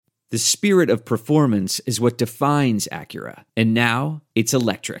The spirit of performance is what defines Acura. And now, it's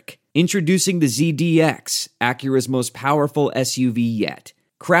electric. Introducing the ZDX, Acura's most powerful SUV yet.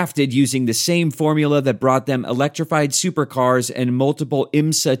 Crafted using the same formula that brought them electrified supercars and multiple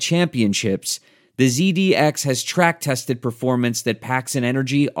IMSA championships, the ZDX has track-tested performance that packs an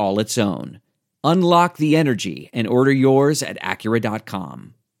energy all its own. Unlock the energy and order yours at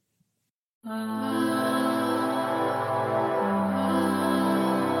Acura.com.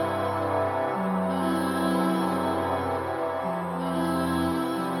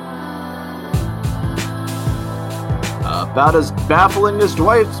 About as baffling as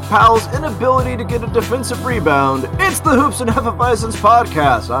Dwight Powell's inability to get a defensive rebound, it's the Hoops and Hefeweizens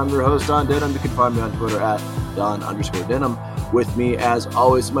podcast. I'm your host, Don Denham. You can find me on Twitter at Don_Denham. With me, as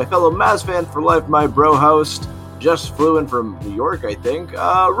always, my fellow Mavs fan for life, my bro host, just flew in from New York, I think,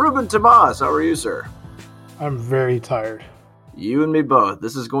 Ruben Tomas. How are you, sir? I'm very tired. You and me both.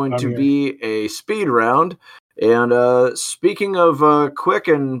 This is going to be a speed round. And speaking of quick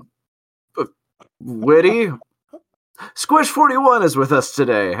and witty... Squish41 is with us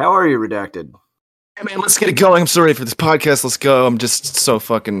today. How are you, Redacted? Hey, man, let's get it going. I'm so ready for this podcast. Let's go. I'm just so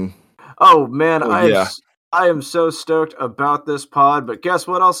fucking... Oh, man, I am so stoked about this pod, but guess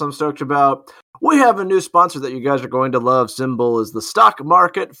what else I'm stoked about? We have a new sponsor that you guys are going to love. Symbol is the stock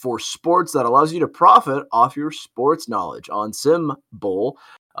market for sports that allows you to profit off your sports knowledge. On Symbol,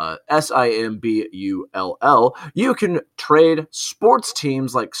 Simbull, you can trade sports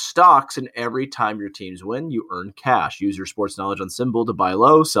teams like stocks, and every time your teams win, you earn cash. Use your sports knowledge on Symbol to buy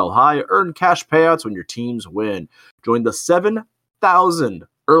low, sell high, earn cash payouts when your teams win. Join the 7,000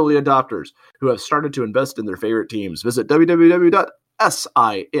 early adopters who have started to invest in their favorite teams. Visit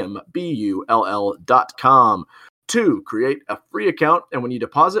www.simbull.com to create a free account, and when you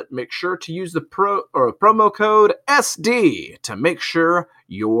deposit, make sure to use the promo code SD to make sure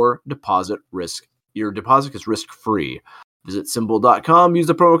your deposit is risk-free. Visit Symbol.com, use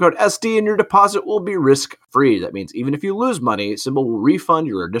the promo code SD, and your deposit will be risk-free. That means even if you lose money, Symbol will refund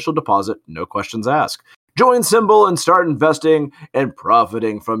your initial deposit, no questions asked. Join Symbol and start investing and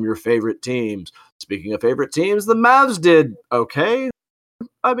profiting from your favorite teams. Speaking of favorite teams, the Mavs did okay.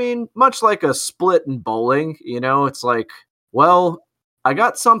 I mean, much like a split in bowling, it's like, well, I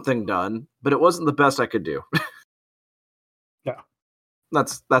got something done, but it wasn't the best I could do. Yeah.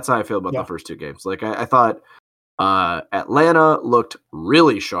 That's how I feel about the first two games. Like, I thought Atlanta looked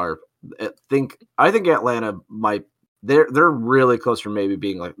really sharp. I think Atlanta they're really close from maybe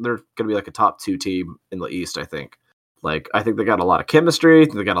being like, they're going to be like a top 2 team in the East, I think. Like, I think they got a lot of chemistry,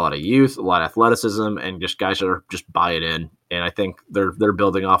 they got a lot of youth, a lot of athleticism, and just guys that are just buying in. And I think they're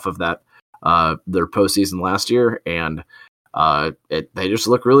building off of that, their postseason last year, and they just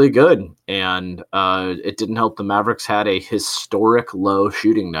look really good. And it didn't help the Mavericks had a historic low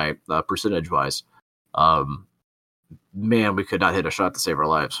shooting night, percentage-wise. Man, we could not hit a shot to save our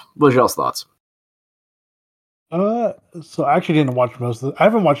lives. What was y'all's thoughts? So I actually didn't watch I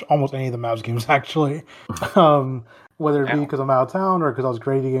haven't watched almost any of the Mavs games, actually. Whether it be because I'm out of town or because I was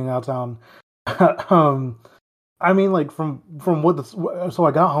grading getting out of town. I mean, like from so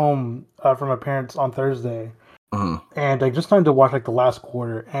I got home from my parents on Thursday, and I just started to watch like the last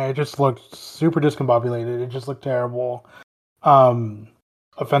quarter, and it just looked super discombobulated. It just looked terrible.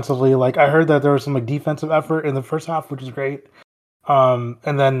 Offensively, like I heard that there was some like defensive effort in the first half, which is great. And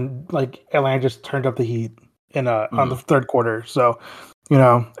then like Atlanta just turned up the heat in on the third quarter. So,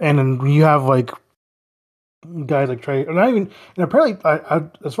 and then you have like guys like Trey, and apparently, I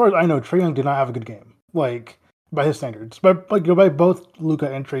as far as I know, Trae Young did not have a good game, like by his standards. But like by both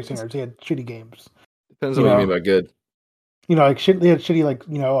Luka and Trey standards, he had shitty games. Depends on what you mean by good. They had shitty like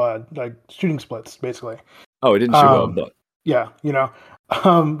shooting splits basically. Oh, he didn't shoot well, but yeah,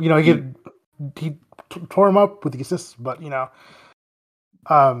 he tore him up with the assists, but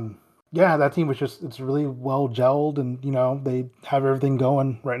yeah, that team was it's really well gelled, and they have everything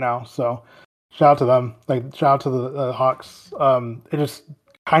going right now. So shout out to them. Like shout out to the Hawks. It just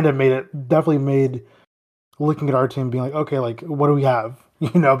kind of definitely made looking at our team being like, okay, like what do we have?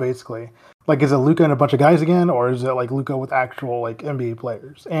 Basically, like is it Luka and a bunch of guys again, or is it like Luka with actual like NBA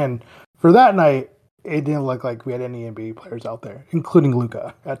players? And for that night, it didn't look like we had any NBA players out there, including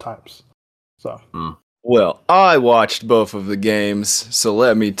Luka at times. So. Well, I watched both of the games, so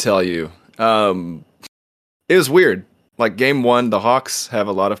let me tell you. It was weird. Like, game one, the Hawks have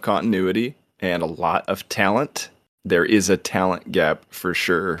a lot of continuity and a lot of talent. There is a talent gap for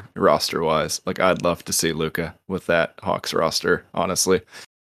sure, roster-wise. Like, I'd love to see Luka with that Hawks roster, honestly.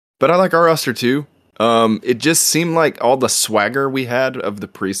 But I like our roster, too. It just seemed like all the swagger we had of the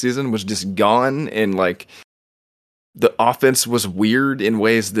preseason was just gone, and, like, the offense was weird in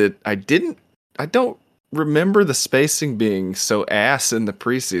ways that I don't remember the spacing being so ass in the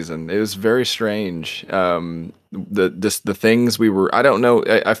preseason. It was very strange. The things we were, I don't know.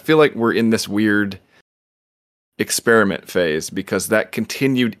 I feel like we're in this weird experiment phase because that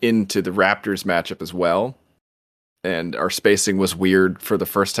continued into the Raptors matchup as well. And our spacing was weird for the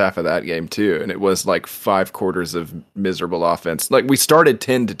first half of that game too. And it was like 5 quarters of miserable offense. Like we started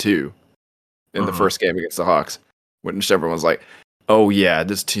 10-2 in the first game against the Hawks, which everyone was like, oh yeah,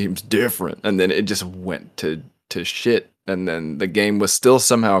 this team's different. And then it just went to shit. And then the game was still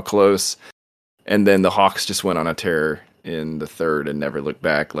somehow close. And then the Hawks just went on a tear in the third and never looked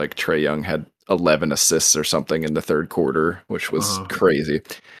back. Like Trae Young had 11 assists or something in the third quarter, which was crazy.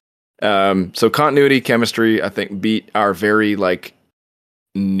 So continuity, chemistry, I think beat our very like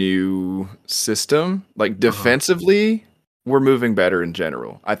new system. Like defensively, we're moving better in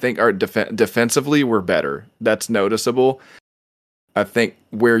general. I think our defensively we're better. That's noticeable. I think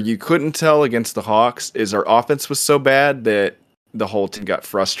where you couldn't tell against the Hawks is our offense was so bad that the whole team got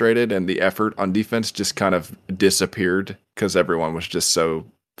frustrated and the effort on defense just kind of disappeared because everyone was just so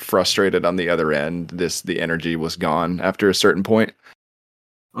frustrated on the other end. The energy was gone after a certain point.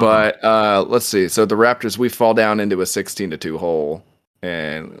 But let's see. So the Raptors, we fall down into a 16-2 hole,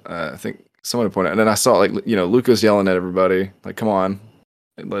 and I think someone pointed out. And then I saw Luka's yelling at everybody, like, "Come on,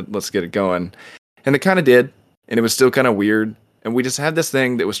 let's get it going." And it kind of did, and it was still kind of weird. And we just had this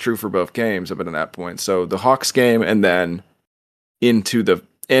thing that was true for both games up until that point. So the Hawks game, and then into the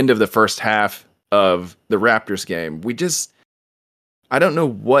end of the first half of the Raptors game, I don't know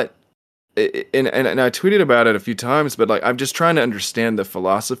what. And I tweeted about it a few times, but like I'm just trying to understand the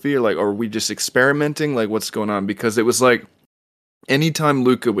philosophy, or like, are we just experimenting? Like, what's going on? Because it was like anytime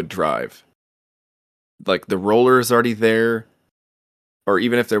Luka would drive, like the roller is already there, or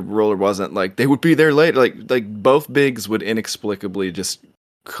even if the roller wasn't, like they would be there late. Like both bigs would inexplicably just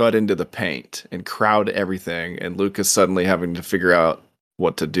cut into the paint and crowd everything, and Luka's suddenly having to figure out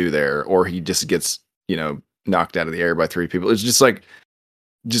what to do there, or he just gets knocked out of the air by 3 people. It's just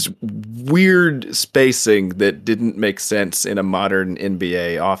weird spacing that didn't make sense in a modern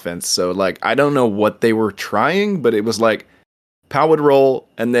NBA offense. So like, I don't know what they were trying, but it was like Powell would roll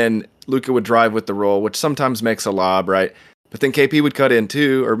and then Luka would drive with the roll, which sometimes makes a lob, right? But then KP would cut in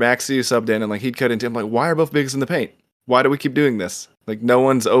too, or Maxey subbed in and like he'd cut into him. Like, why are both bigs in the paint? Why do we keep doing this? Like no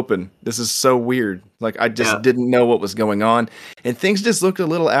one's open. This is so weird. Like I just didn't know what was going on. And things just looked a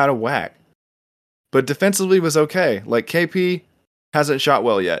little out of whack. But defensively was okay. Like KP hasn't shot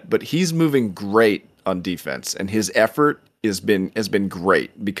well yet, but he's moving great on defense, and his effort has been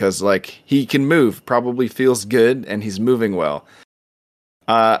great because like he can move, probably feels good, and he's moving well.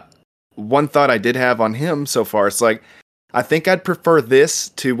 One thought I did have on him so far, it's like I think I'd prefer this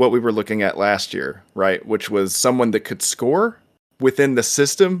to what we were looking at last year, right? Which was someone that could score within the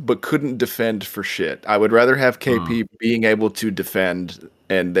system but couldn't defend for shit. I would rather have KP being able to defend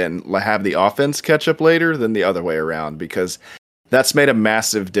and then have the offense catch up later than the other way around, because that's made a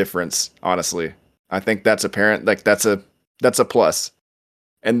massive difference, honestly. I think that's apparent. Like that's a plus.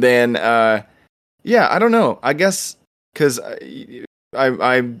 And then, I don't know. I guess because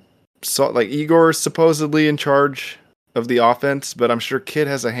I saw like Igor's supposedly in charge of the offense, but I'm sure Kid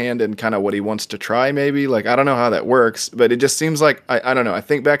has a hand in kind of what he wants to try. Maybe like I don't know how that works, but it just seems like I don't know. I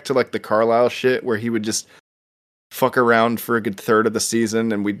think back to like the Carlisle shit where he would just fuck around for a good third of the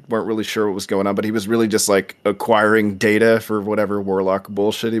season and we weren't really sure what was going on, but he was really just like acquiring data for whatever Warlock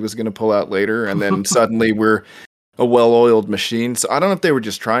bullshit he was going to pull out later. And then suddenly we're a well-oiled machine. So I don't know if they were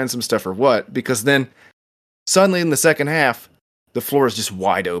just trying some stuff or what, because then suddenly in the second half, the floor is just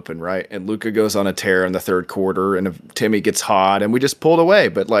wide open, right? And Luka goes on a tear in the third quarter and Timmy gets hot and we just pulled away.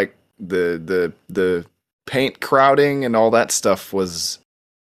 But like the paint crowding and all that stuff was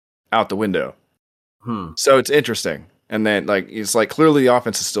out the window. So it's interesting. And then like it's like clearly the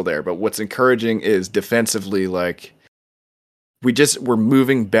offense is still there, but what's encouraging is defensively, like we're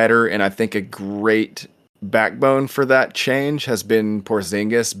moving better, and I think a great backbone for that change has been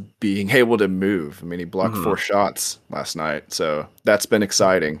Porzingis being able to move. I mean, he blocked 4 shots last night, so that's been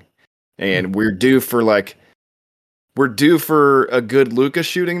exciting. And we're due for a good Luka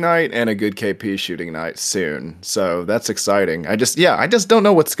shooting night and a good KP shooting night soon. So that's exciting. I just don't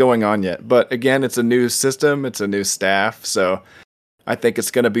know what's going on yet. But again, it's a new system. It's a new staff. So I think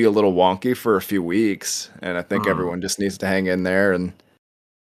it's going to be a little wonky for a few weeks. And I think everyone just needs to hang in there. And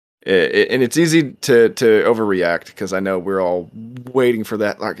it's easy to overreact because I know we're all waiting for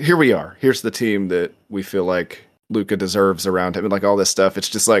that. Like, here we are. Here's the team that we feel like Luka deserves around him and like all this stuff. It's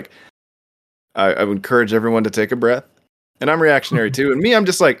just like, I would encourage everyone to take a breath And I'm reactionary too. And me, I'm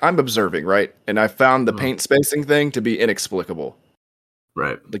just like, I'm observing, right? And I found the paint spacing thing to be inexplicable.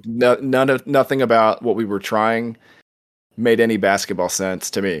 Right. Like nothing about what we were trying made any basketball sense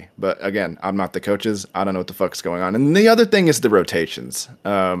to me. But again, I'm not the coaches. I don't know what the fuck's going on. And the other thing is the rotations.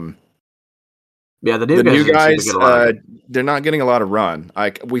 The new guys they're not getting a lot of run.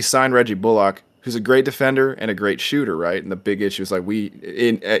 Like we signed Reggie Bullock, who's a great defender and a great shooter, right? And the big issue is like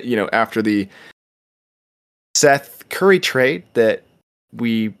after the Seth Curry trade that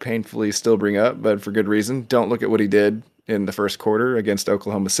we painfully still bring up, but for good reason. Don't look at what he did in the first quarter against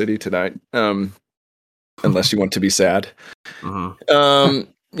Oklahoma City tonight. Unless you want to be sad.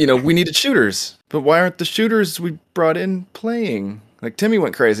 We needed shooters, but why aren't the shooters we brought in playing? Like Timmy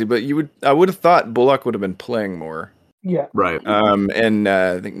went crazy, but I would have thought Bullock would have been playing more. Yeah. Right.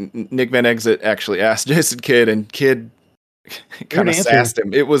 I think Nick Van Exit actually asked Jason Kidd, and Kidd kind of sassed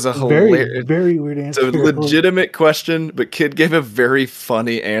him. It was a hilarious, very weird answer. It's a legitimate question, but Kidd gave a very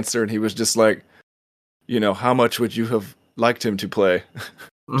funny answer, and he was just like, how much would you have liked him to play?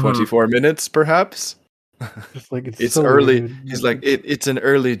 24 minutes, perhaps? Just like it's so early. Weird. He's like, it's an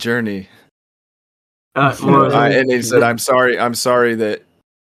early journey. And he said, I'm sorry that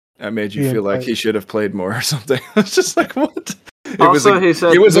I made you feel like he should have played more or something. I was just like, what? He said,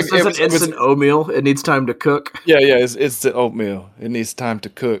 this is an instant oatmeal. It needs time to cook. Yeah, it's the oatmeal. It needs time to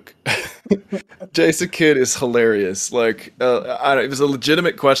cook. Jason Kidd is hilarious. Like, it was a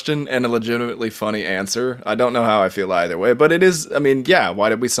legitimate question and a legitimately funny answer. I don't know how I feel either way, but it is, why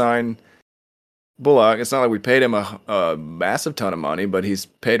did we sign Bullock? It's not like we paid him a massive ton of money, but he's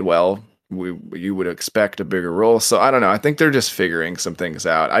paid well. You would expect a bigger role. So I don't know. I think they're just figuring some things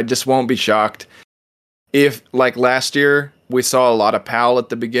out. I just won't be shocked if, like last year, we saw a lot of Powell at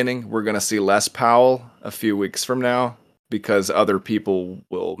the beginning. We're going to see less Powell a few weeks from now because other people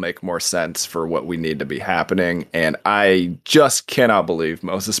will make more sense for what we need to be happening. And I just cannot believe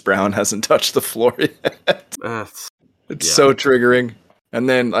Moses Brown hasn't touched the floor yet. It's so triggering. And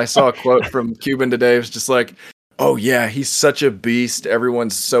then I saw a quote from Cuban today. It was just like, oh yeah, he's such a beast.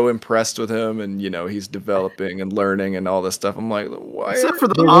 Everyone's so impressed with him, and he's developing and learning and all this stuff. I'm like, why? Except for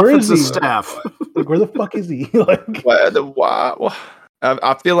the offensive staff. Like, where the fuck is he? Like, why?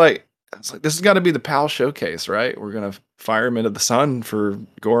 I feel like it's like this has got to be the Powell showcase, right? We're gonna fire him into the sun for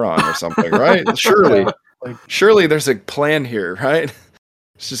Goron or something, right? Surely there's a plan here, right?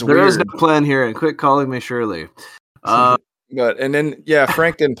 It's just there weird. is no plan here, and quit calling me Shirley. And then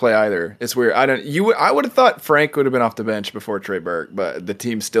Frank didn't play either. It's weird. I would have thought Frank would have been off the bench before Trey Burke, but the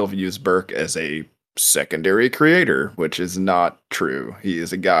team still views Burke as a secondary creator, which is not true. He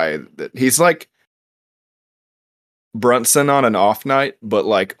is a guy that he's like Brunson on an off night, but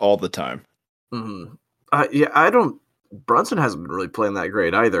like all the time. Mm-hmm. Brunson hasn't been really playing that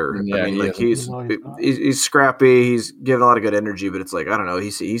great either. Yeah, he's scrappy. He's giving a lot of good energy, but it's like, I don't know.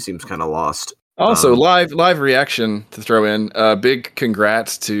 He seems kind of lost. Also, live reaction to throw in. Big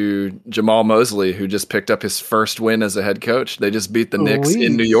congrats to Jamal Mosley, who just picked up his first win as a head coach. They just beat the Knicks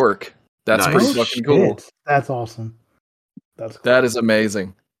in New York. That's nice. pretty fucking cool. That's awesome. That is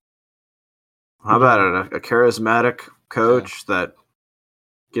amazing. How about a charismatic coach that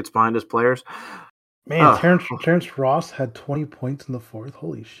gets behind his players? Man, Terrence Ross had 20 points in the fourth.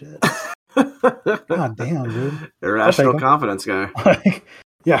 Holy shit. God damn, dude. Irrational confidence guy.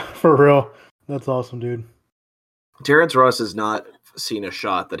 Yeah, for real. That's awesome, dude. Terrence Ross has not seen a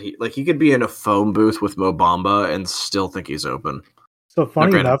shot that he could be in a phone booth with Mo Bamba and still think he's open. So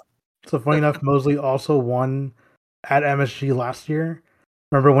funny enough, Mosley also won at MSG last year.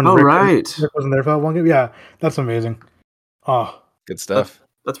 Remember when Rick wasn't there for that one game? Yeah, that's amazing. Oh, good stuff.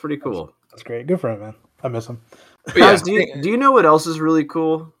 That's pretty cool. That's great. Good for him, man. I miss him. Guys, do you know what else is really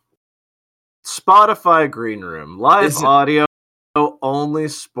cool? Spotify Green Room. Live audio only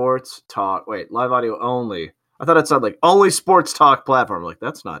sports talk. Wait, live audio only. I thought it sounded like only sports talk platform. Like,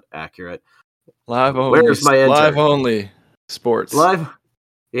 that's not accurate. Live only. Where's my enter? Live only sports. Live.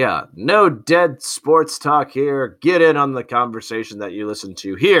 Yeah, no dead sports talk here. Get in on the conversation that you listen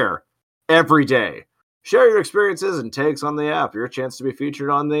to here every day. Share your experiences and takes on the app. Your chance to be featured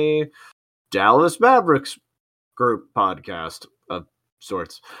on the Dallas Mavericks group podcast of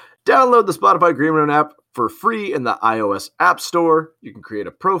sorts. Download the Spotify Green Room app for free in the iOS App Store. You can create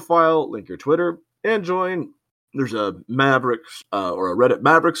a profile, link your Twitter, and join. There's a Mavericks or a Reddit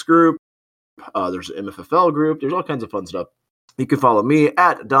Mavericks group. There's an MFFL group. There's all kinds of fun stuff. You can follow me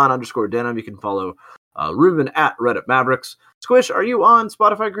at Don_Denim. You can follow Ruben at Reddit Mavericks. Squish, are you on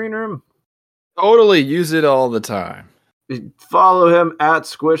Spotify Green Room? Totally use it all the time. Follow him at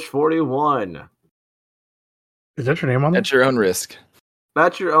Squish41. Is that your name on there? At your own risk.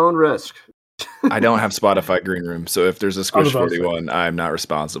 At your own risk. I don't have Spotify Green Room, so if there's a I was Squish about to say. 41, I'm not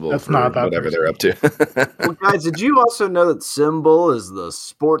responsible That's for not that whatever person. they're up to. Well, guys, did you also know that Symbol is the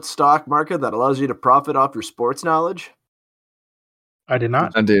sports stock market that allows you to profit off your sports knowledge? I did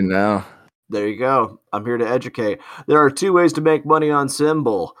not. I do now. There you go. I'm here to educate. There are 2 ways to make money on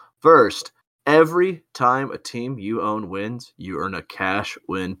Symbol. First, every time a team you own wins, you earn a cash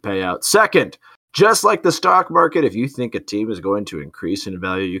win payout. Second, just like the stock market, if you think a team is going to increase in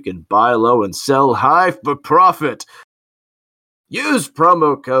value, you can buy low and sell high for profit. Use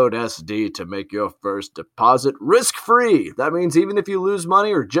promo code SD to make your first deposit risk-free. That means even if you lose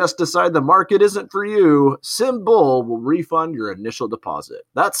money or just decide the market isn't for you, Symbol will refund your initial deposit.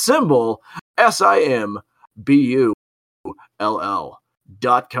 That's Symbol, SIMBULL.com.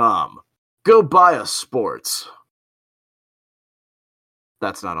 Go buy a sports.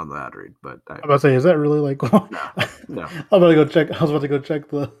 That's not on the ad read, but I'm about to say, is that really like? no. I'm about to go check. I was about to go check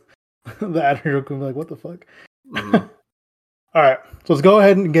the ad real quick. Like, what the fuck? Mhm. All right, so let's go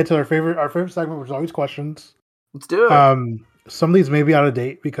ahead and get to our favorite segment, which is always questions. Let's do it. Some of these may be out of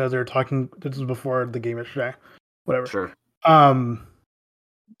date because they're talking. This is before the game yesterday. Whatever. Sure.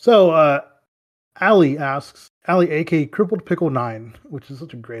 So Ali asks, Ali, aka Crippled Pickle 9, which is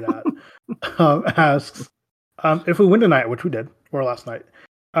such a great ad, asks, if we win tonight, which we did, or last night,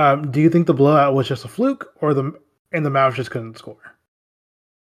 do you think the blowout was just a fluke, or the Mavs just couldn't score?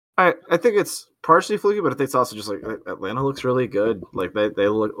 I think it's partially fluky, but I think it's also just like Atlanta looks really good. Like they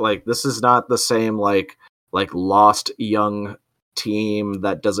look like this is not the same like lost young team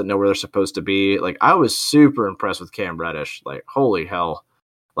that doesn't know where they're supposed to be. Like I was super impressed with Cam Reddish. Like holy hell.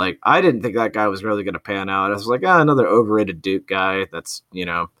 Like I didn't think that guy was really going to pan out. I was like, another overrated Duke guy that's,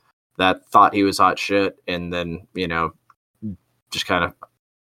 that thought he was hot shit and then, just kind of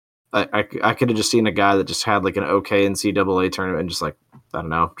I could have just seen a guy that just had like an okay NCAA tournament and just like, I don't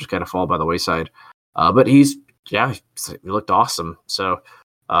know, just kind of fall by the wayside. But he looked awesome. So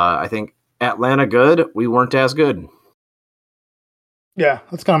I think Atlanta good. We weren't as good. Yeah,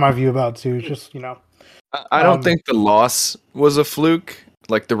 that's kind of my view about it too. It's just, I don't think the loss was a fluke.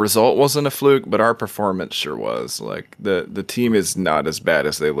 Like the result wasn't a fluke, but our performance sure was. Like the team is not as bad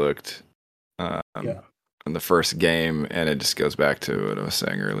as they looked. In the first game, and it just goes back to what I was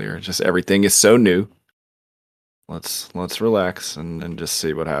saying earlier. Just everything is so new. Let's relax and just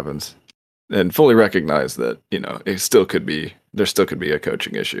see what happens, and fully recognize that there still could be a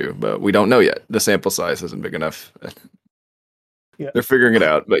coaching issue, but we don't know yet. The sample size isn't big enough. Yeah. They're figuring it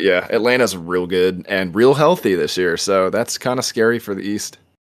out, but yeah, Atlanta's real good and real healthy this year, so that's kind of scary for the East.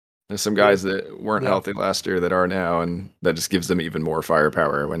 There's some guys that weren't healthy last year that are now, and that just gives them even more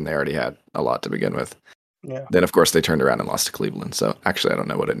firepower when they already had a lot to begin with. Yeah. Then of course they turned around and lost to Cleveland. So actually, I don't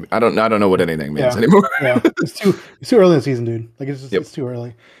know what I don't know what anything means anymore. Yeah, it's too early in the season, dude. Like it's too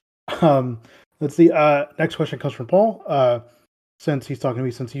early. Let's see. Next question comes from Paul. Since he's talking to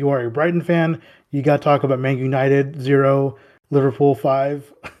me, since you are a Brighton fan, you got to talk about Man United 0, Liverpool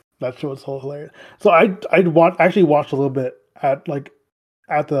 5. That show was so hilarious. So I actually watched a little bit at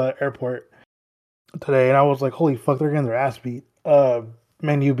the airport today, and I was like, holy fuck, they're getting their ass beat.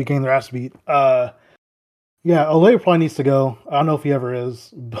 Man U getting their ass beat. Yeah, Ole probably needs to go. I don't know if he ever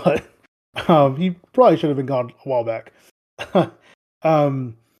is, but he probably should have been gone a while back.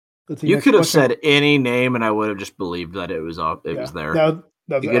 Let's see, you could have question. said any name, and I would have just believed that it was was there.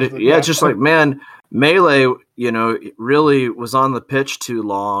 It's just like man, Melee, really was on the pitch too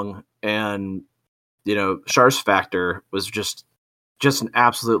long, and Shar's factor was just an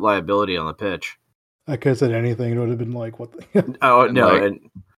absolute liability on the pitch. I could have said anything; it would have been like, "What the?" Oh no, like,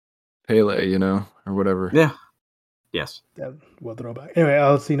 Pele, or whatever. Yeah. Yes. Yeah, we'll throw back. Anyway,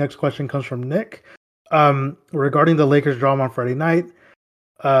 let's see. Next question comes from Nick. Regarding the Lakers drama on Friday night,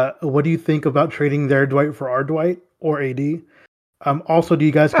 what do you think about trading their Dwight for our Dwight or AD? Also, do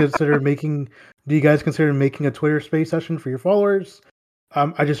you guys consider making a Twitter space session for your followers?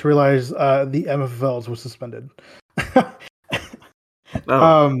 I just realized the MFLs was suspended.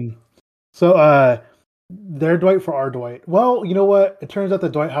 So their Dwight for our Dwight. Well, you know what? It turns out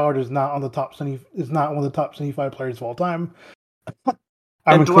that Dwight Howard is not one of the top 75 players of all time.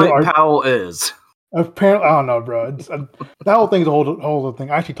 And Dwight Powell is. Apparently, I don't know, bro. That whole thing's a whole other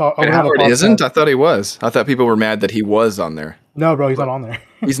thing. I actually talked. Howard isn't? I thought he was. I thought people were mad that he was on there. No, bro, he's not on there.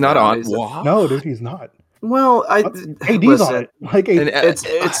 He's not on. No, dude, he's not. Well, AD's on it. Like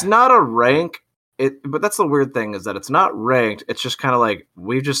it's not a rank. But that's the weird thing is that it's not ranked. It's just kind of like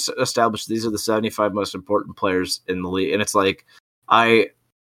we've just established these are the 75 most important players in the league, and it's like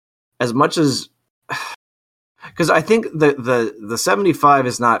as much as because I think the 75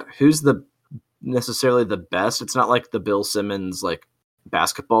 is not who's the necessarily the best. It's not like the Bill Simmons like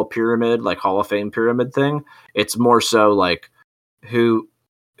basketball pyramid, like Hall of Fame pyramid thing. It's more so like who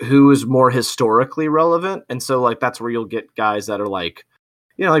is more historically relevant, and so like that's where you'll get guys that are like,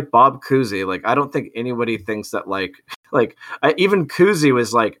 like Bob Cousy. Like I don't think anybody thinks that even Cousy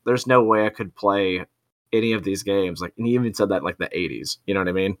was like, there's no way I could play any of these games. Like, and he even said that in like the 80s. You know what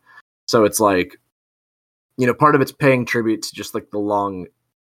I mean? So it's like, part of it's paying tribute to just like the long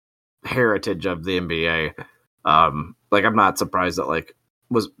heritage of the NBA. Like I'm not surprised that like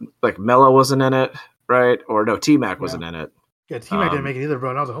Melo wasn't in it, right? Or no, T-Mac wasn't in it. Yeah, T-Mac didn't make it either, bro.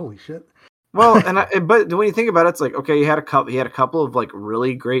 And I was like, holy shit. Well, but when you think about it, it's like, okay, he had a couple of like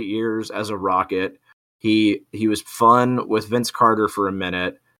really great years as a Rocket. He was fun with Vince Carter for a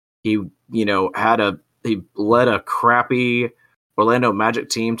minute. He he led a crappy Orlando Magic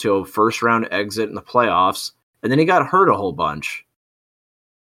team to a first round exit in the playoffs, and then he got hurt a whole bunch.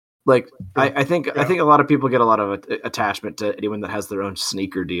 Like I think a lot of people get a lot of attachment to anyone that has their own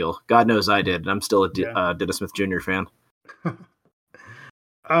sneaker deal. God knows I did, and I'm still a Dennis Smith Jr. fan.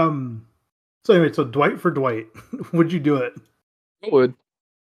 So anyway, Dwight for Dwight, would you do it? I would.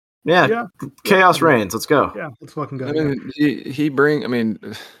 Yeah. Chaos reigns. Let's go. Yeah, let's fucking go. I mean,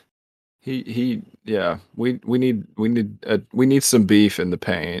 we need some beef in the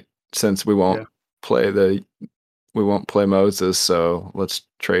paint since we won't play Moses, so let's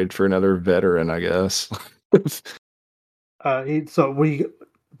trade for another veteran, I guess. So we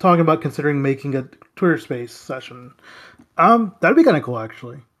talking about considering making a Twitter Space session. That'd be kind of cool,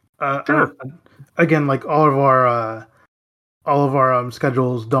 actually. Sure. Again, like all of our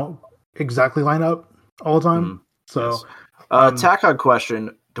schedules don't exactly line up all the time. So, yes. Tack on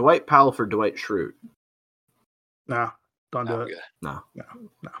question: Dwight Powell for Dwight Schrute? Nah, don't do it. No.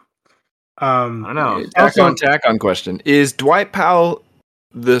 I don't know. Tack on question: is Dwight Powell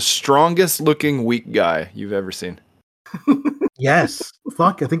the strongest looking weak guy you've ever seen? Yes.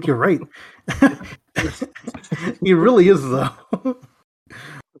 Fuck, I think you're right. He really is, though.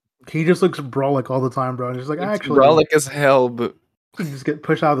 He just looks brolic all the time, bro. And he's like, actually, brolic as hell, but you just get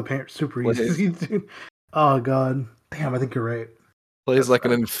pushed out of the paint super easy. Oh god, damn! I think you're right. Plays like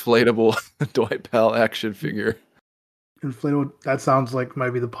an inflatable Dwight Powell action figure. Inflatable. That sounds like might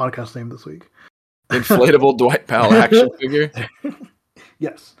be the podcast name this week. Inflatable Dwight Powell action figure.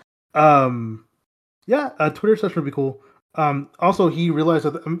 Yes. Yeah. A Twitter session would be cool. Also, he realized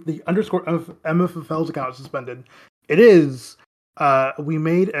that the underscore MFFL's account is suspended. It is. We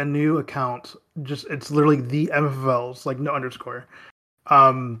made a new account. It's literally the MFFLs, like no underscore.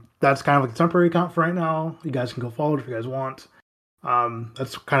 That's kind of like a temporary account for right now. You guys can go follow it if you guys want.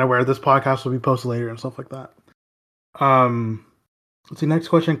 That's kind of where this podcast will be posted later and stuff like that. Let's see. Next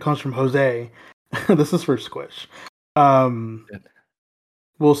question comes from Jose. This is for Squish. Will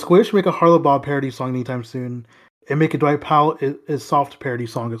Squish make a Harlow Bob parody song anytime soon, and make a Dwight Powell is soft parody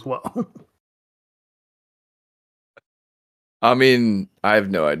song as well? I mean, I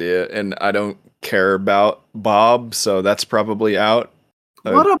have no idea, and I don't care about Bob, so that's probably out.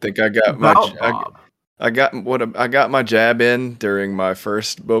 I think I got my jab in during my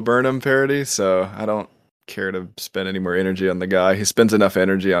first Bo Burnham parody, so I don't care to spend any more energy on the guy. He spends enough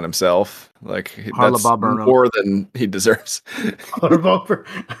energy on himself. Like that's more than he deserves.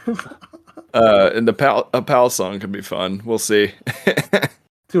 And a Powell song could be fun. We'll see.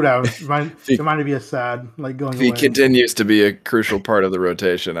 2 hours. It might be a sad, like going. If he continues to be a crucial part of the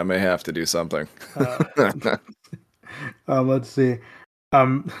rotation, I may have to do something. Let's see.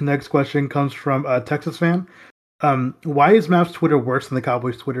 Next question comes from a Texas fan. Why is Mavs Twitter worse than the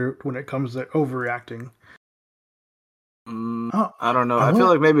Cowboys Twitter when it comes to overreacting? I don't know. I feel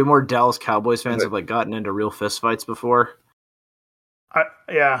like maybe more Dallas Cowboys fans have like gotten into real fistfights before.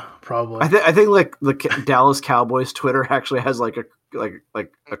 Yeah, probably. I think like the Dallas Cowboys Twitter actually has like a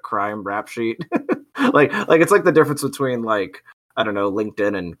crime rap sheet. like it's like the difference between like, I don't know,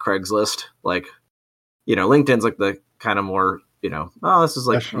 LinkedIn and Craigslist. Like, LinkedIn's like the kind of more, this is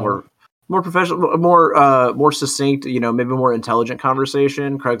like more professional, more succinct, maybe more intelligent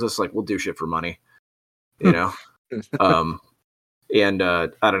conversation. Craigslist like, we'll do shit for money. And I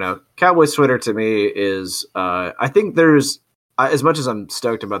don't know. Cowboys Twitter to me is I think there's as much as I'm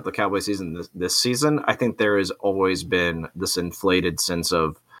stoked about the Cowboys season this season, I think there has always been this inflated sense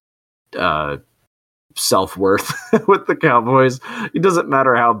of self-worth with the Cowboys. It doesn't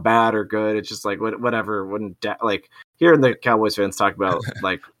matter how bad or good. It's just like whatever. When like hearing the Cowboys fans talk about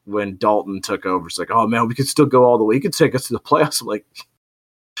like when Dalton took over, it's like, oh man, we could still go all the way. He could take us to the playoffs. I'm like,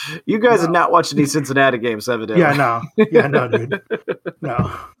 you guys have not watched any Cincinnati games, evidently. Yeah, no, dude.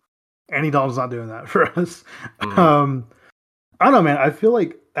 No. Andy Dalton's not doing that for us. I don't know, man. I feel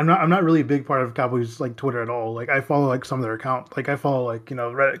like I'm not really a big part of Cowboys like Twitter at all. Like I follow like some of their accounts. Like I follow like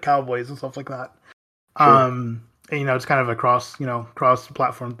Reddit Cowboys and stuff like that. Sure. And it's kind of a cross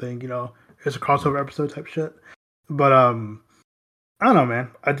platform thing. It's a crossover episode type shit. But I don't know,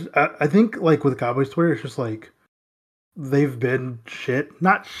 man. I think like with Cowboys Twitter, it's just like they've been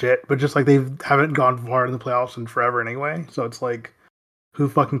not shit, but just like they haven't gone far in the playoffs in forever anyway. So it's like, who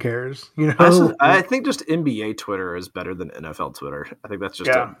fucking cares? I think just NBA Twitter is better than NFL Twitter. I think that's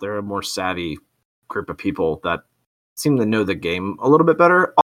just they're a more savvy group of people that seem to know the game a little bit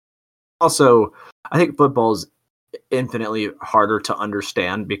better. Also, I think football is infinitely harder to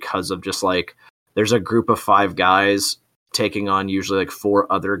understand because of just like there's a group of 5 guys taking on usually like 4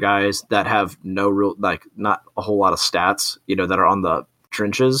 other guys that have no real, like not a whole lot of stats, that are on the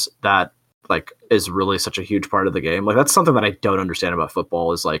trenches that like is really such a huge part of the game. Like that's something that I don't understand about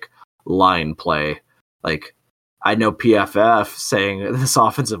football is like line play. Like I know PFF saying this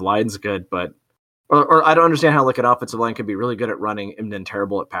offensive line's good, but or I don't understand how like an offensive line could be really good at running and then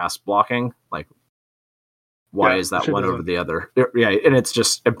terrible at pass blocking. Like why is that one over the other? Yeah, and it's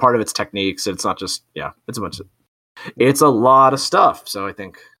just and part of its techniques. It's not just it's a bunch of it's a lot of stuff. So I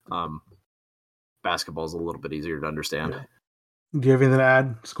think basketball is a little bit easier to understand. Yeah. Do you have anything to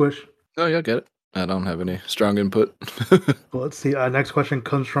add, Squish? Oh yeah, get it. I don't have any strong input. Well, let's see. Next question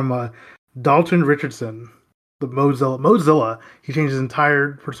comes from Dalton Richardson, the Mozilla. He changed his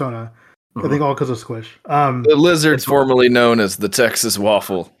entire persona. I think all because of Squish. The lizard formerly known as the Texas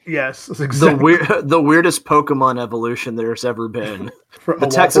Waffle. Yes, exactly. The weirdest Pokemon evolution there's ever been. The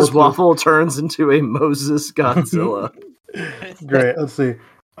Texas Waffle turns into a Moses Godzilla. Great. Let's see.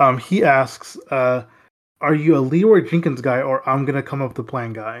 He asks, "Are you a Leroy Jenkins guy or I'm gonna come up with the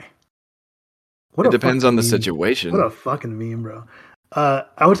plan guy?" It depends on the situation. What a fucking meme, bro.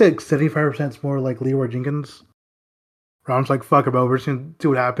 I would say 75% is more like Leroy Jenkins. Ron's like, "Fuck it, bro. We're just gonna do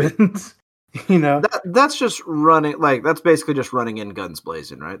what happens." That's just running. Like that's basically just running in guns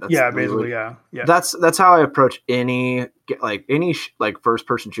blazing, right? That's basically, yeah. That's how I approach any first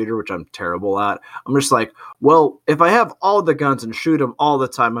person shooter, which I'm terrible at. I'm just like, well, if I have all the guns and shoot them all the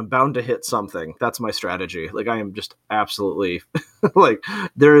time, I'm bound to hit something. That's my strategy. Like I am just absolutely like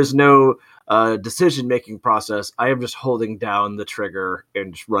there is no decision making process. I am just holding down the trigger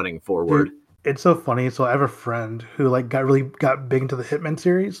and just running forward. Dude, it's so funny. So I have a friend who like got big into the Hitman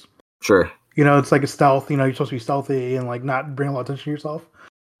series. Sure. It's like a stealth, you're supposed to be stealthy and like not bring a lot of attention to yourself.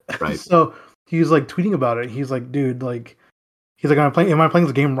 Right. So he was like tweeting about it. He's like, dude, like, am I playing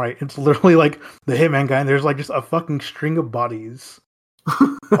this game right? It's literally like the Hitman guy and there's like just a fucking string of bodies.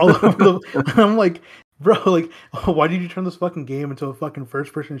 All over and I'm like, bro, like, why did you turn this fucking game into a fucking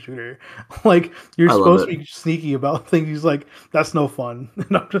first person shooter? Like, you're supposed to be sneaky about things. He's like, that's no fun.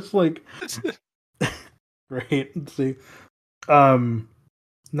 And I'm just like, great. Let's see.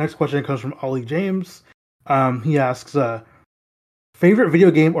 Next question comes from Ollie James. He asks, favorite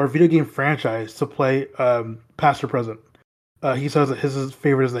video game or video game franchise to play past or present? He says that his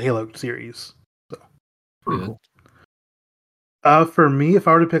favorite is the Halo series. So, cool. For me, if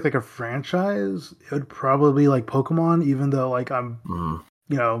I were to pick like a franchise, it would probably be like Pokemon, even though like I'm,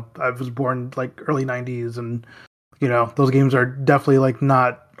 I was born like early 90s and, those games are definitely like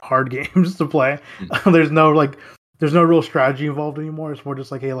not hard games to play. There's no real strategy involved anymore. It's more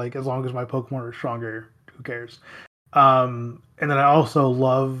just like, hey, like as long as my Pokemon are stronger, who cares? And then I also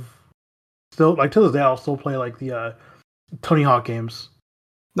love still like to this day I'll still play like the Tony Hawk games.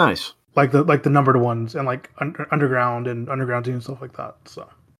 Nice. Like the numbered ones and like Underground and Underground 2 and stuff like that. So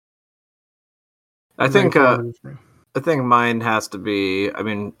I think mine has to be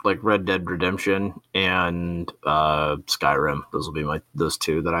like Red Dead Redemption and Skyrim. Those will be those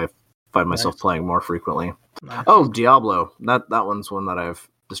two that I find myself playing more frequently. Nice. Oh, Diablo. That one's one that I've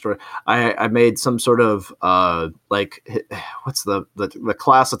destroyed. I made some sort of like what's the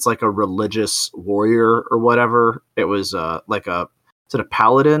class? It's like a religious warrior or whatever. It was like is it a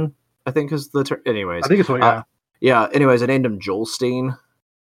paladin? I think is the term. Anyways, I think it's what. Yeah. Anyways, I named him Joel Steen.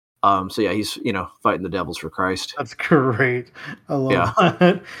 So yeah, he's fighting the devils for Christ. That's great. I love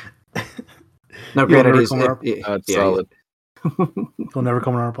that. No, granted, he's solid. He'll never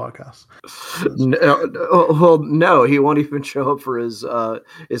come on our podcast. No, he won't even show up for his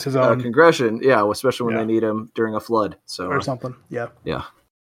congression. Yeah, especially when they need him during a flood. So or something. Yeah.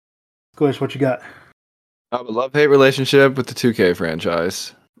 Squish, what you got? I have a love-hate relationship with the 2K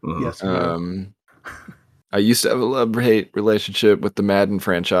franchise. Yes. I used to have a love-hate relationship with the Madden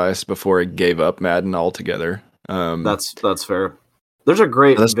franchise before it gave up Madden altogether. That's fair. There's a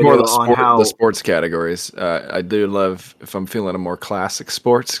great That's video more the on how the sports categories. I do love if I'm feeling a more classic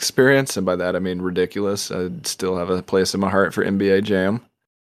sports experience, and by that I mean ridiculous. I still have a place in my heart for NBA Jam.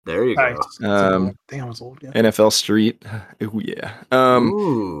 There you Nice. go. Damn, it's old. Yeah. NFL Street. Ooh, yeah.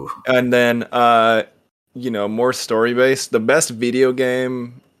 Ooh. And then more story based. The best video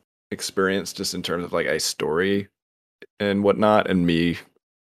game experience, just in terms of like a story and whatnot, and me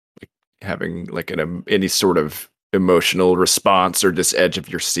like, having like any sort of emotional response or just edge of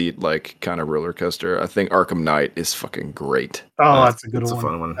your seat, like kind of roller coaster. I think Arkham Knight is fucking great. Oh, that's a good That's one. a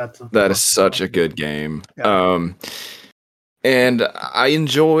fun one. That is such a good game. Yeah. And I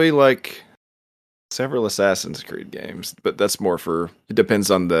enjoy like several Assassin's Creed games, but that's more it depends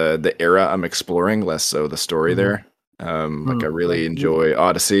on the era I'm exploring, less so the story there. Like I really enjoy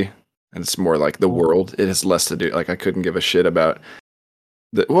Odyssey, and it's more like the world. It has less to do. Like I couldn't give a shit about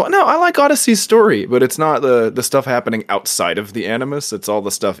I like Odyssey's story, but it's not the stuff happening outside of the Animus. It's all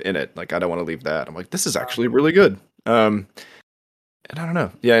the stuff in it. Like I don't want to leave that. I'm like, this is actually really good. And I don't know.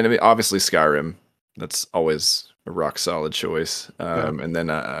 Yeah, and I mean, obviously Skyrim. That's always a rock solid choice. And then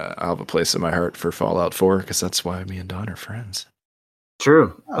I have a place in my heart for Fallout 4 because that's why me and Don are friends.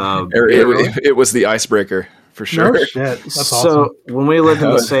 True. It was the icebreaker for sure. No shit. That's so awesome. when we lived in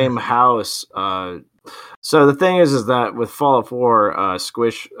the same house, so the thing is that with Fallout 4,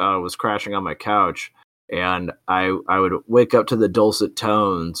 Squish was crashing on my couch, and I would wake up to the dulcet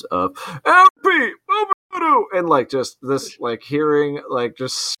tones of MP, and like just this like hearing like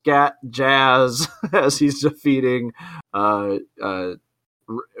just scat jazz as he's defeating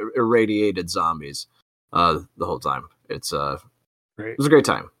irradiated zombies the whole time. It's Great. it was a great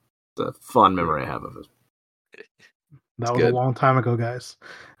time. It's a fond memory I have of it. That was a long time ago, guys.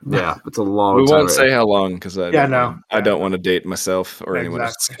 Yeah, it's a long we time. won't say how long because I don't want to date myself or anyone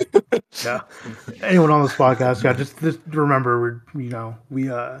else. Yeah. Anyone on this podcast, just remember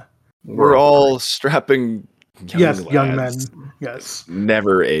we're all strapping young men. Yes.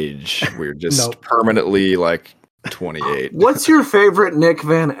 Never age. We're just permanently like 28. What's your favorite Nick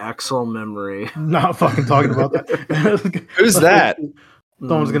Van Exel memory? Not fucking talking about that. Who's that?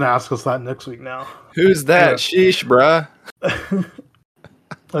 Someone's gonna ask us that next week now. Who's that? Sheesh, bruh.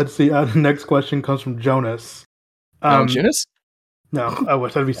 Let's see. The next question comes from Jonas. Jonas? No, I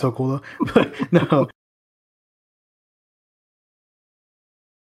wish that'd be so cool though. But no.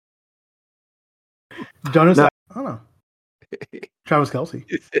 Jonas, no. I don't know. Travis Kelce.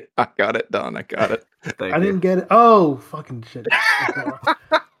 I got it, Don. I got it. I didn't get it. Oh, fucking shit. God,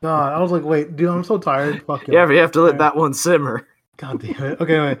 I was like, wait, dude, I'm so tired. Fuck yeah, but you have to let that one simmer. God damn it.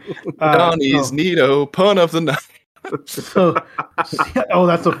 Okay, wait. Donnie's Neato, pun of the night. That's a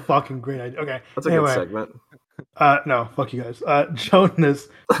fucking great idea. Okay. That's a good segment. No, fuck you guys. Jonas,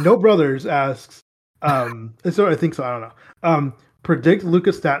 No Brothers asks, so I think so, I don't know. Predict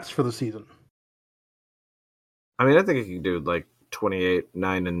Luka's stats for the season. I mean, I think he can do like 28,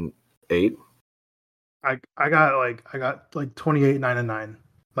 9, and 8. I got 28, 9, and 9.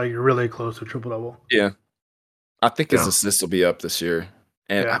 Like you're really close to triple double. Yeah. I think his assists will be up this year.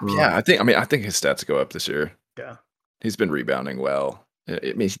 And I think his stats go up this year. Yeah. He's been rebounding well.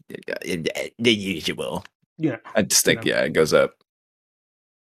 I mean, the usual. Yeah. I just think, it goes up.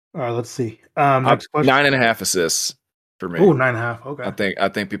 All right, let's see. Next question. 9.5 assists for me. Oh, 9.5. Okay. I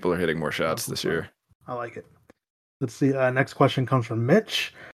think people are hitting more shots this year. I like it. Let's see. Next question comes from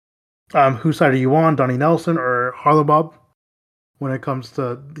Mitch. Whose side are you on, Donnie Nelson or Harlebob? When it comes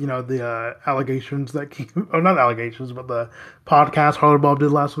to the allegations that not allegations, but the podcast Harlebob did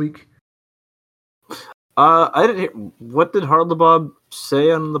last week. I didn't hear, what did Harlebob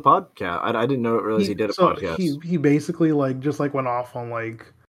say on the podcast? I didn't realize he did a podcast. He basically just went off on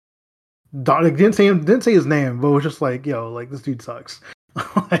Don, didn't say his name, but was just this dude sucks.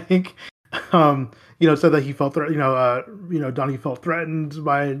 Said that he felt Donnie felt threatened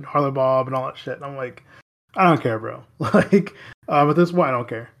by Harlebob and all that shit. And I'm like, I don't care, bro. At this point, I don't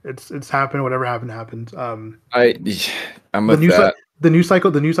care. It's happened. Whatever happened. I'm with that. The news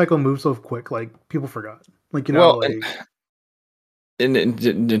cycle moves so quick. People forgot.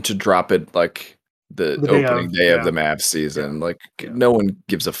 And to drop it the opening day of the Mavs season, no one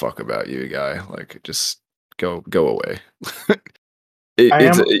gives a fuck about you, guy. Just go away.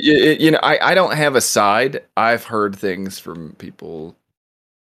 I don't have a side. I've heard things from people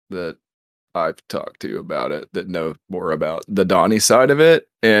that I've talked to about it that know more about the Donnie side of it.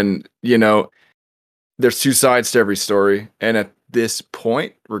 And, there's two sides to every story. And at this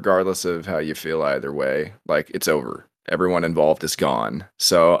point, regardless of how you feel either way, it's over. Everyone involved is gone.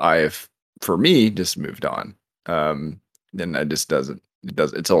 So for me, just moved on. Then it just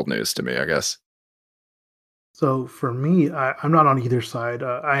it's old news to me, I guess. So for me, I'm not on either side.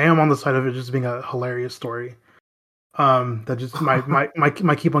 I am on the side of it just being a hilarious story. That just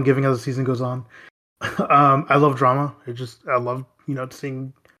my keep on giving as the season goes on. I love drama. I love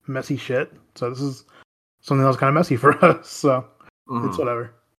seeing messy shit. So this is something that was kind of messy for us. So it's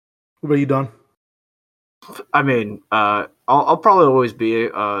whatever. What about you, Don? I mean, I'll probably always be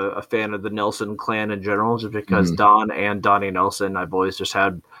a fan of the Nelson clan in general, just because Don and Donnie Nelson, I've always just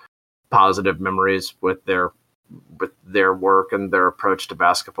had positive memories with their work and their approach to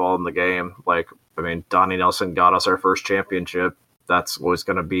basketball in the game. Like, I mean, Donnie Nelson got us our first championship. That's always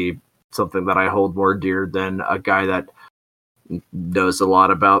going to be something that I hold more dear than a guy that knows a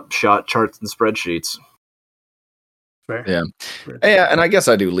lot about shot charts and spreadsheets. Fair. Yeah. Yeah, and I guess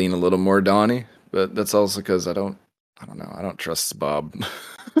I do lean a little more Donnie, but that's also because I don't know. I don't trust Bob.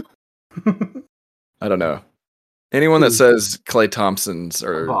 I don't know. Anyone that says Klay Thompson's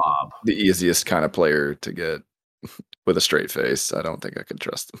are the easiest kind of player to get with a straight face, I don't think I could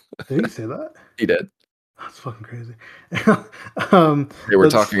trust him. Did he say that? He did. That's fucking crazy. They were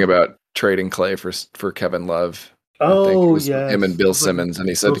talking about trading Klay for Kevin Love. Oh, yeah. Him and Bill Simmons, and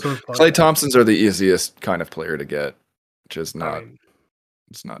he said Klay Thompson's are the easiest kind of player to get, which is not.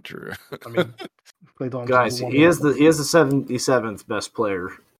 It's not true. I mean, Klay Thompson, guys, he is the 77th best player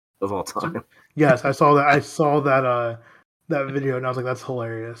of all time. Yes, I saw that. I saw that video, and I was like, "That's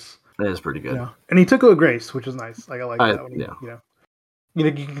hilarious." That is pretty good. And he took it with grace, which is nice. Like I like that. When you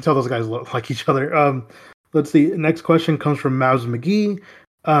you can tell those guys look like each other. Let's see. Next question comes from Mavs McGee.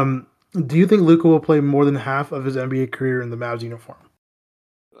 Do you think Luka will play more than half of his NBA career in the Mavs uniform?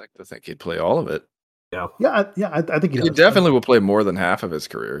 I like to think he'd play all of it. Yeah. I think he definitely will play more than half of his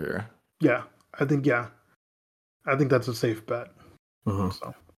career here. Yeah, I think that's a safe bet. Mm-hmm.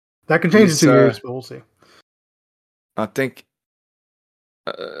 So that can change in 2 years, but we'll see. I think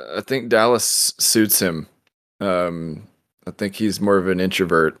Dallas suits him. I think he's more of an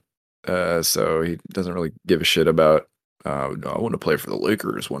introvert, so he doesn't really give a shit about. I want to play for the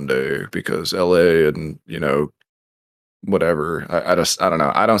Lakers one day because LA and whatever. I don't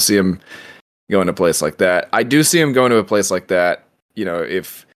know. I don't see him going to a place like that. I do see him going to a place like that.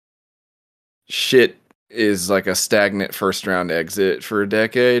 If shit is like a stagnant first round exit for a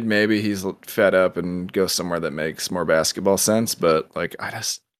decade, maybe he's fed up and goes somewhere that makes more basketball sense. But like, I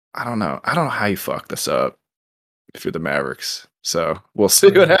don't know. I don't know how you fuck this up if you're the Mavericks. So we'll see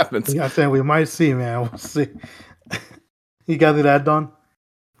what happens. I think we might see, man. We'll see. You got it, add Don?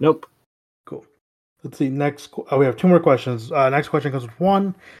 Nope. Cool. Let's see. Next, we have 2 more questions. Next question comes with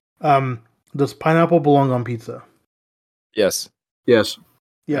one. Does pineapple belong on pizza? Yes. Yes.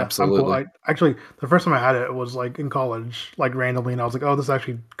 Yeah, absolutely. Cool. Actually, the first time I had it was like in college, like randomly, and I was like, "Oh, this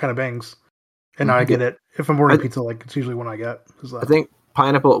actually kind of bangs." And now I get it. If I'm ordering pizza, like it's usually one I get. I think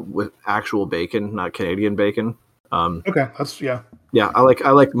pineapple with actual bacon, not Canadian bacon. Okay, that's yeah. Yeah, I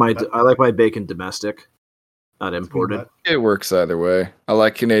like my bacon domestic, not imported. It works either way. I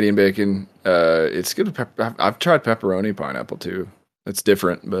like Canadian bacon. It's good with pepper. I've tried pepperoni pineapple too. It's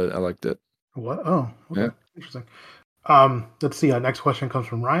different, but I liked it. What? Oh, okay. Yeah. Interesting. Let's see. Next question comes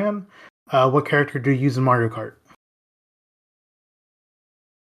from Ryan. What character do you use in Mario Kart?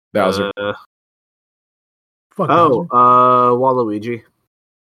 Bowser. Waluigi.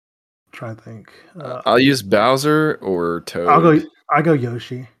 Trying to think. I'll use Bowser or Toad. I go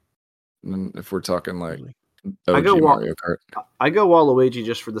Yoshi. If we're talking like I go Mario Kart. I go Waluigi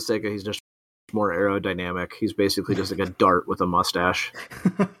just for the sake of he's just more aerodynamic. He's basically just like a dart with a mustache.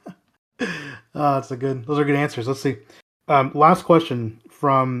 Those are good answers. Let's see. Last question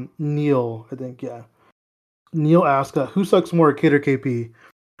from Neil, I think. Yeah. Neil asked, who sucks more, Kid or KP? And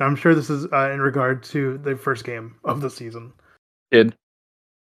I'm sure this is in regard to the first game of the season. Kid.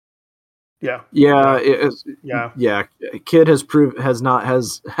 Yeah. Yeah. Yeah. Kid has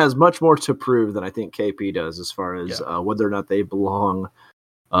much more to prove than I think KP does as far as whether or not they belong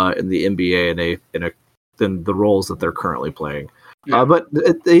in the NBA than the roles that they're currently playing. Yeah. But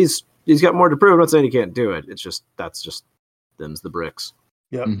he's got more to prove. I'm not saying he can't do it. It's just them's the bricks.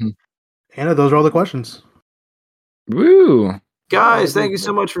 Yep. Mm-hmm. Anna, those are all the questions. Woo! Guys, thank you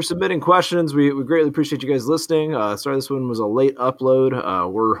so much for submitting questions. We greatly appreciate you guys listening. Sorry this one was a late upload.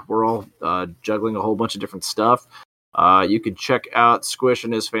 We're all juggling a whole bunch of different stuff. You can check out Squish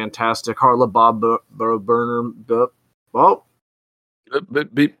and his fantastic Harla Bob Burner. Oh.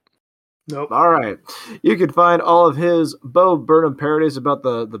 Beep. Nope. All right. You can find all of his Bo Burnham parodies about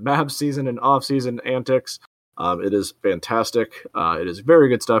the Mavs season and off-season antics. It is fantastic. It is very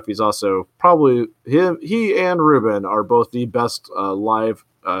good stuff. He's also probably he and Ruben are both the best live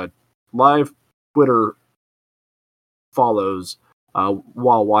Twitter follows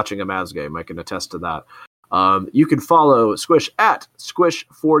while watching a Mavs game. I can attest to that. You can follow Squish at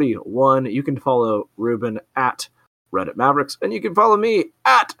Squish41. You can follow Ruben at Reddit Mavericks. And you can follow me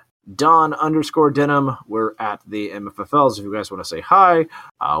at Don_Denim. We're at the MFFLs if you guys want to say hi.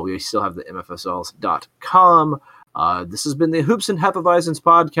 We still have the MFFLs.com. This has been the Hoops and Hefeweizens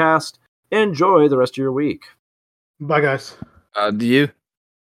podcast. Enjoy the rest of your week. Bye, guys. Do you?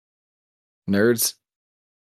 Nerds.